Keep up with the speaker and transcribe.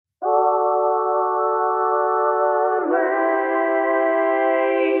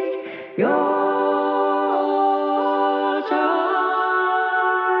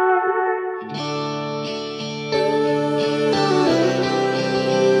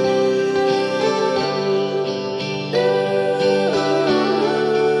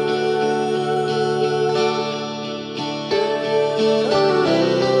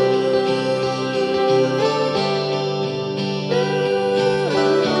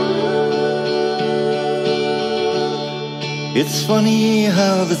It's funny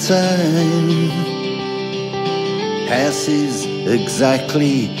how the time passes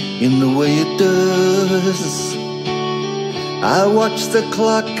exactly in the way it does. I watch the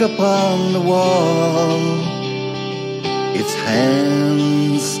clock upon the wall. Its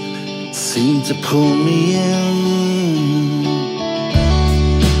hands seem to pull me in.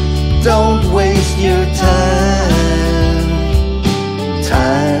 Don't waste your time.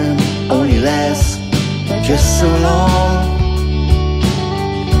 Time only lasts just so long.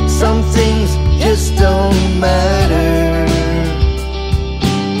 Some things just don't matter.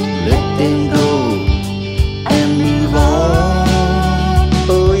 Let them go and move on.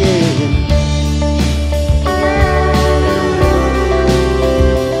 Oh yeah.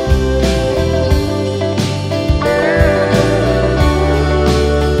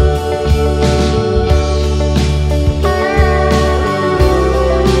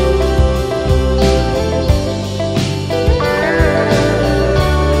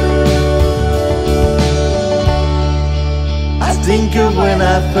 Think of when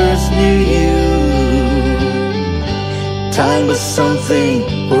I first knew you. Time was something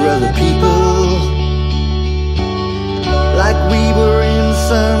for other people, like we were in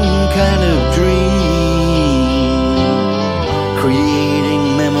some kind of dream, creating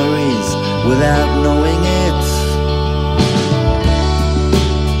memories without knowing it.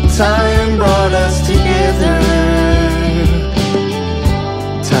 Time brought us together.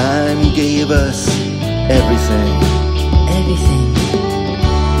 Time gave us everything.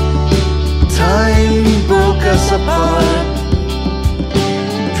 Time broke us apart.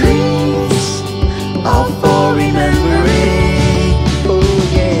 Dreams are for remembering. Oh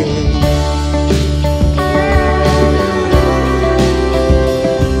yeah.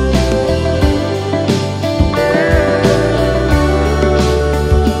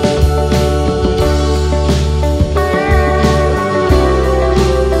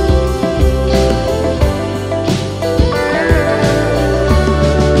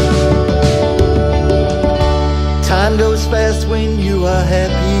 Time goes fast when you are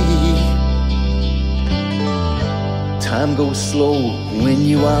happy. Time goes slow when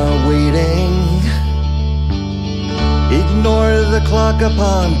you are waiting. Ignore the clock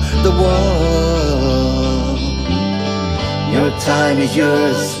upon the wall. Your time is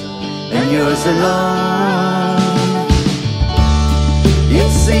yours and yours alone.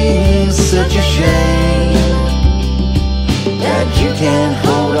 It seems such a shame that you can't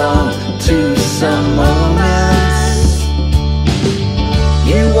hold on to some moments.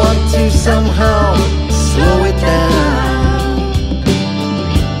 You want to somehow slow it down,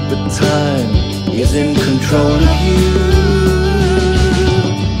 but time is in control of you.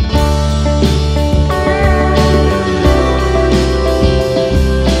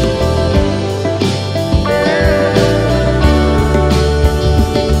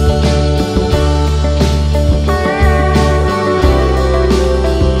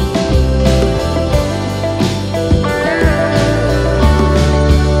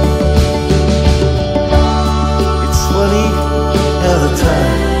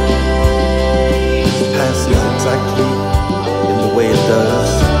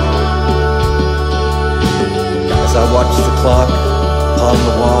 As I watch the clock on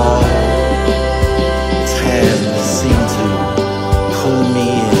the wall, its hands seem to pull me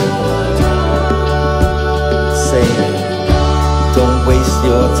in, saying